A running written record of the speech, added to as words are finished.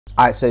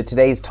Alright, so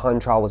today's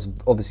time trial was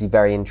obviously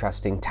very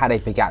interesting.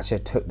 Tadej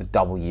Pogacar took the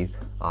W,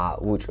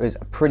 which was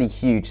a pretty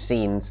huge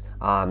scenes.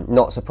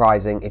 Not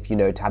surprising if you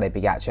know Tadej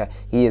Pogacar.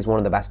 He is one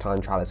of the best time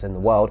trialists in the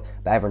world,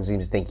 but everyone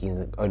seems to think he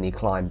can only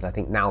climb. But I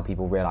think now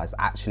people realise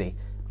that actually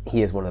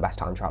he is one of the best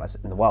time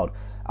trialists in the world.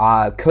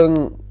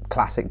 Kung,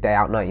 classic day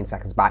out, 19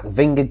 seconds back.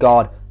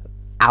 Vingegaard,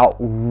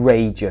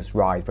 outrageous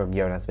ride from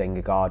Jonas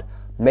Vingegaard.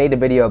 Made a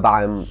video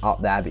about him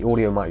up there. The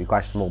audio might be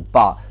questionable,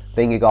 but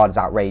Vingegaard is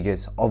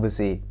outrageous,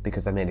 obviously,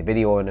 because I made a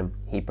video on him.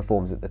 He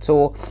performs at the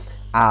Tour.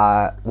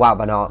 Wout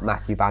van Aert,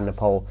 Mathieu van der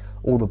Poel,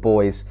 all the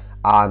boys.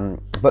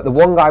 But the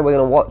one guy we're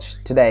going to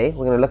watch today,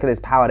 we're going to look at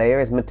his power day,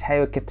 is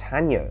Matteo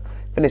Cattaneo.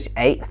 Finished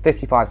 8th,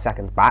 55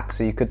 seconds back.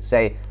 So you could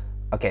say,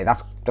 okay,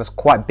 that's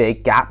quite a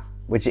big gap,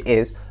 which it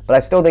is. But I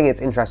still think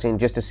it's interesting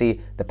just to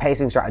see the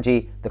pacing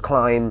strategy, the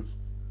climbing,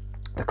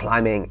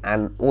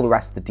 and all the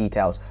rest of the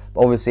details.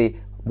 But obviously,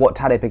 what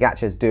Tadej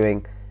Pogacar is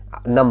doing,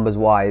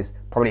 numbers-wise,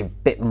 probably a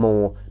bit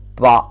more,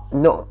 but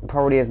not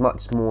probably as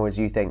much more as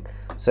you think.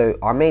 So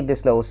I made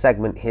this little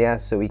segment here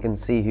so we can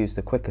see who's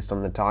the quickest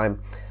on the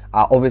time.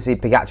 Obviously,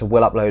 Pogacar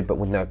will upload, but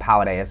with no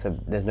power day, so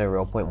there's no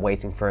real point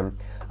waiting for him.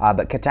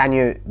 But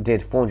Cattaneo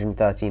did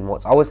 413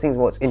 watts. I always think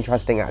what's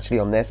interesting actually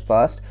on this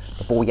first,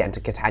 before we get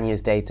into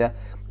Cattanio's data,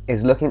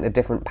 is looking at the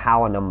different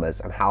power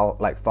numbers and how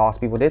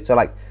fast people did. So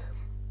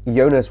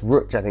Jonas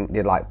Ruch, I think,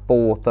 did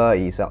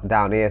 430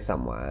 down here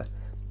somewhere,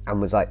 and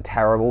was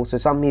terrible. So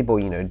some people,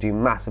 do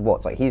massive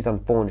watts. He's done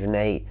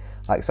 408.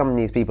 Some of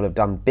these people have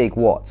done big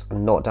watts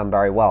and not done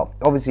very well.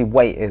 Obviously,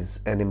 weight is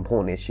an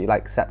important issue.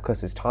 Sepp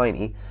Kuss is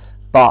tiny,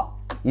 but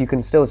you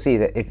can still see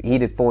that if he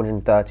did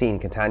 413,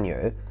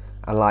 Cattaneo,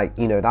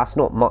 and that's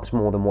not much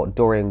more than what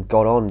Dorian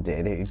Godon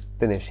did, who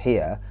finished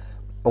here,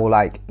 or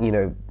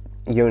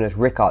Jonas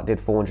Rickard did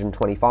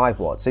 425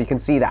 watts. So you can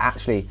see that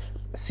actually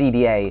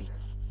CDA,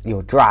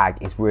 your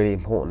drag, is really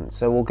important.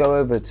 So we'll go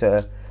over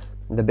to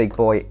the big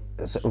boy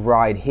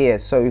ride here.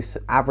 So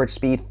average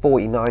speed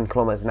 49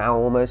 kilometers an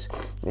hour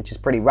almost, which is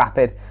pretty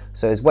rapid.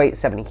 So his weight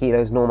 70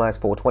 kilos,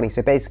 normalized 420,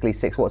 so basically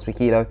 6 watts per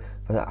kilo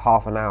for that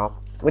half an hour,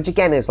 which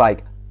again is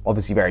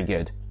obviously very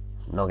good,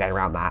 not getting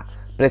around that,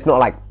 but it's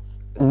not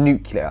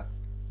nuclear.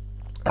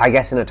 I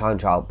guess in a time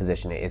trial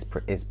position it's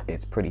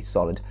pretty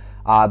solid.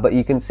 But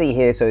you can see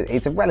here, so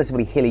it's a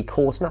relatively hilly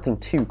course, nothing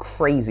too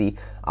crazy,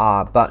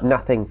 but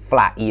nothing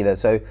flat either.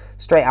 So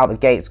straight out the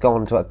gates,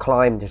 going to a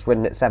climb, just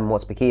ridden at 7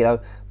 watts per kilo.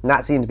 And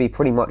that seemed to be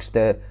pretty much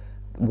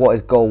what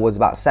his goal was,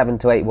 about 7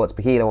 to 8 watts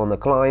per kilo on the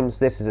climbs.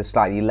 This is a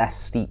slightly less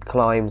steep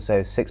climb,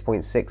 so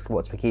 6.6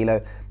 watts per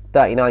kilo.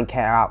 39k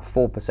out,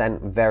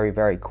 4%, very,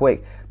 very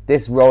quick.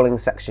 This rolling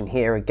section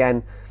here,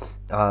 again,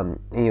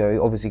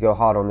 obviously go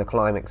hard on the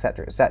climb,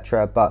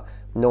 etc., but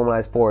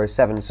normalized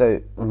 407.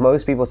 So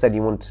most people said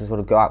you want to sort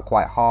of go out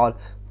quite hard.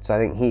 So I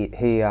think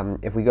he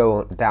if we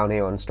go down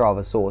here on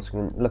Strava source,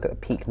 we can look at the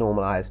peak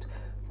normalized.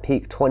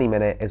 Peak 20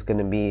 minute is going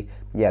to be,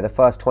 the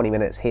first 20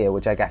 minutes here,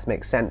 which I guess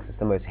makes sense. It's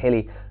the most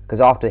hilly,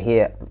 because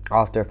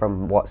after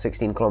from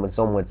 16 kilometers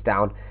onwards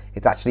down,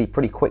 it's actually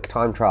pretty quick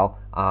time trial.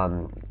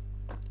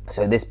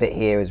 So this bit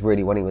here is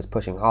really when he was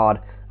pushing hard,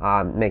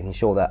 making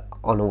sure that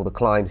on all the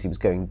climbs he was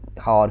going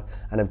hard,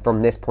 and then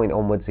from this point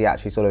onwards he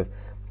actually sort of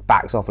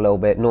backs off a little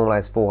bit,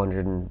 normalized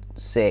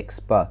 406,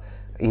 but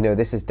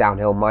this is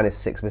downhill,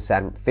 minus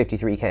 6%,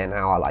 53k an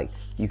hour.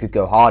 You could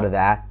go harder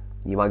there,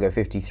 you might go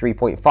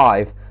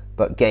 53.5,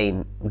 but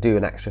do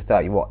an extra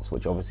 30 watts,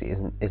 which obviously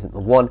isn't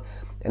the one.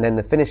 And then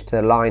the finish to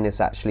the line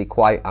is actually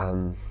quite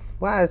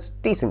it's a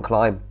decent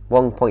climb,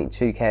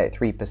 1.2k at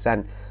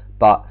 3%,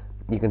 but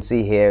you can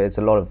see here it's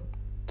a lot of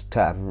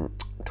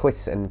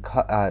twists and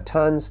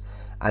turns,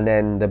 and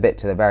then the bit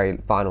to the very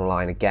final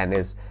line again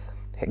it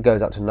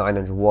goes up to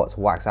 900 watts,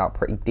 whacks out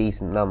pretty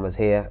decent numbers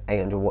here,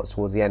 800 watts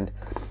towards the end.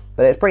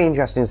 But it's pretty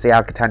interesting to see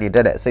how Cattaneo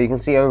did it. So you can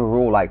see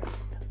overall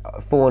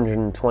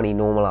 420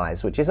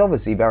 normalized, which is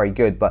obviously very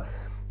good, but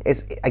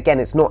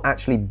it's not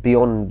actually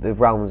beyond the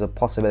realms of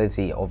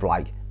possibility of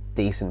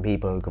decent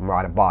people who can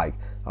ride a bike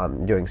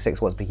doing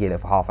 6 watts per kilo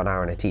for half an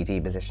hour in a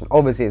TT position.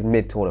 Obviously it's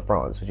mid Tour de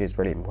France, which is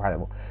pretty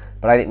incredible,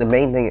 but I think the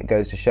main thing it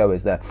goes to show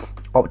is that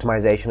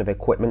optimization of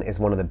equipment is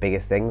one of the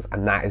biggest things,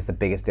 and that is the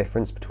biggest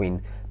difference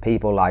between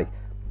people like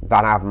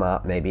Van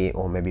Avermaet,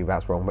 maybe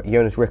that's wrong, but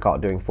Jonas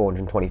Rickard doing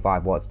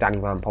 425 watts, Danny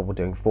Van Poppel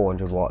doing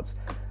 400 watts,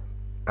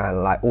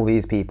 and all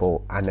these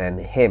people, and then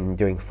him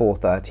doing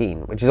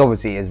 413, which is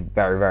obviously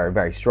very, very,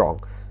 very strong,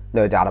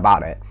 no doubt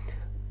about it.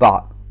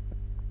 But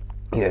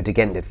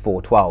Degen did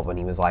 412 and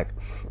he was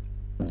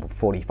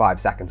 45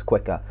 seconds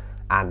quicker,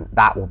 and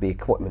that will be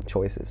equipment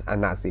choices,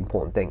 and that's the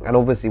important thing. And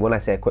obviously when I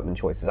say equipment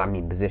choices, I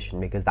mean position,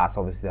 because that's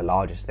obviously the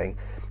largest thing.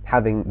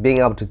 Being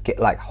able to get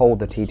hold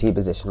the TT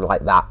position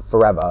like that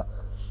forever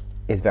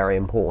is very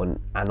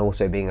important, and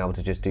also being able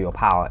to just do your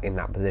power in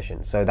that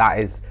position. So that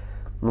is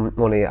one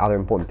of the other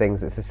important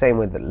things. It's the same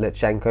with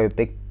Lutsenko,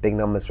 big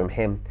numbers from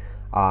him.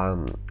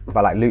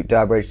 But Luke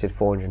Durbridge did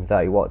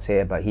 430 watts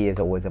here, but he is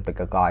always a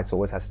bigger guy, so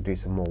always has to do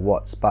some more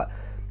watts. But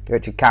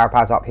Richard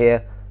Carapaz up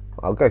here,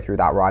 I'll go through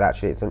that ride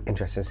actually. It's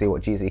interesting to see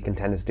what GC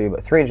contenders do,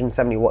 but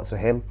 370 watts for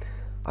him.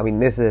 I mean,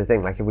 this is the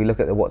thing, like if we look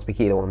at the watts per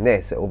kilo on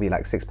this, it will be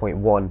like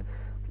 6.1,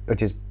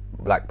 which is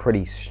like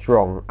pretty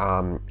strong,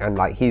 and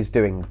like he's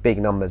doing big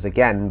numbers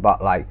again,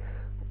 but like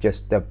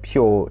just the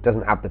pure,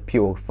 doesn't have the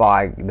pure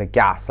fire, the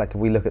gas. Like if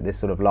we look at this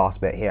sort of last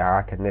bit here, I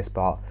reckon this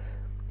part,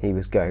 he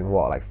was going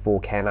what, like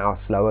 4k an hour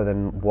slower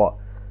than what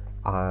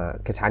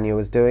Catania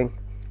was doing,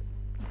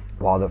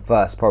 while the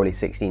first probably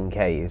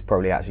 16k is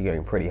probably actually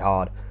going pretty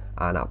hard,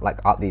 and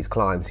up these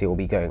climbs he will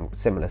be going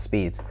similar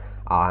speeds.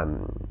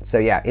 So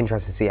yeah,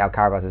 interesting to see how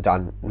Carbs has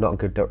done. Not a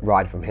good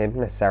ride from him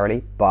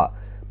necessarily, but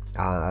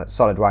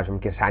solid ride from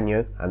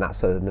Catania, and that's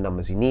sort of the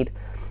numbers you need.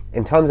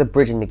 In terms of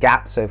bridging the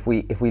gap, so if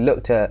we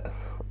looked at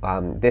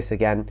this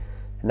again,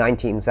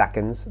 19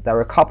 seconds, there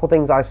were a couple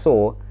things I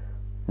saw,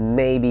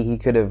 maybe he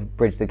could have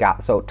bridged the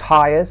gap. So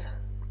tyres,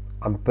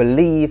 I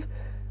believe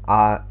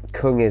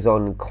Kung is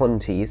on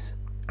Conti's,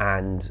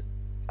 and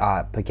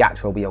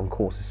Pogacar will be on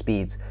Corsa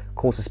Speeds.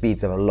 Corsa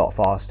Speeds are a lot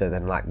faster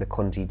than like the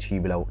Conti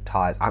tubular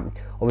tyres.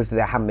 Obviously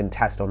they haven't been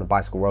tested on the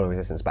bicycle roller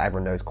resistance, but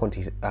everyone knows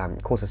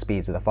Corsa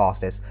Speeds are the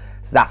fastest.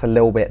 So that's a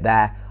little bit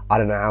there. I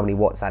don't know how many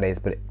watts that is,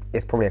 but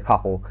it's probably a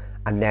couple.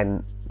 And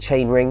then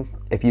chainring,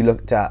 if you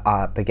looked at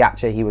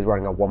Pogacar, he was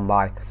running a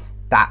 1x.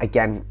 That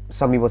again,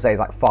 some people say is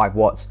like 5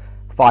 watts.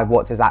 5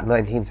 watts is that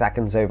 19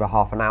 seconds over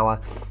half an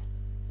hour?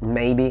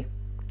 Maybe.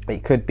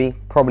 It could be,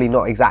 probably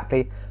not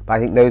exactly, but I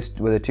think those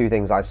were the two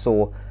things I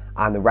saw,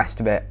 and the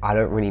rest of it I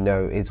don't really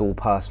know. Is all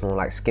personal,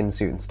 like skin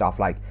suit and stuff,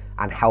 like,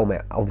 and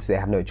helmet. Obviously they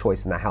have no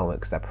choice in their helmet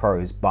because they're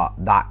pros, but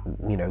that,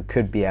 you know,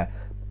 could be a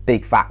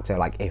big factor.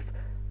 Like if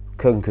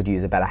Kung could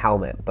use a better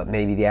helmet, but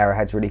maybe the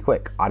arrowhead's really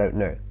quick, I don't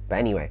know. But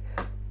anyway,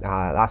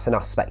 that's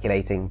enough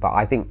speculating, but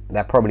I think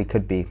there probably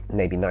could be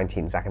maybe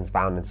 19 seconds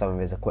found in some of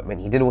his equipment.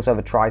 He did also have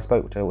a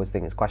tri-spoke, which I always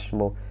think is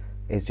questionable.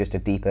 Is just a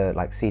deeper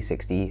like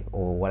C60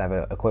 or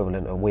whatever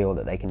equivalent of wheel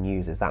that they can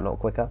use. Is that not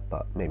quicker?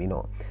 But maybe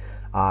not.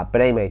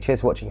 But anyway, cheers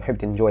for watching. Hope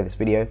you enjoy this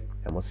video,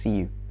 and we'll see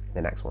you in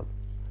the next one.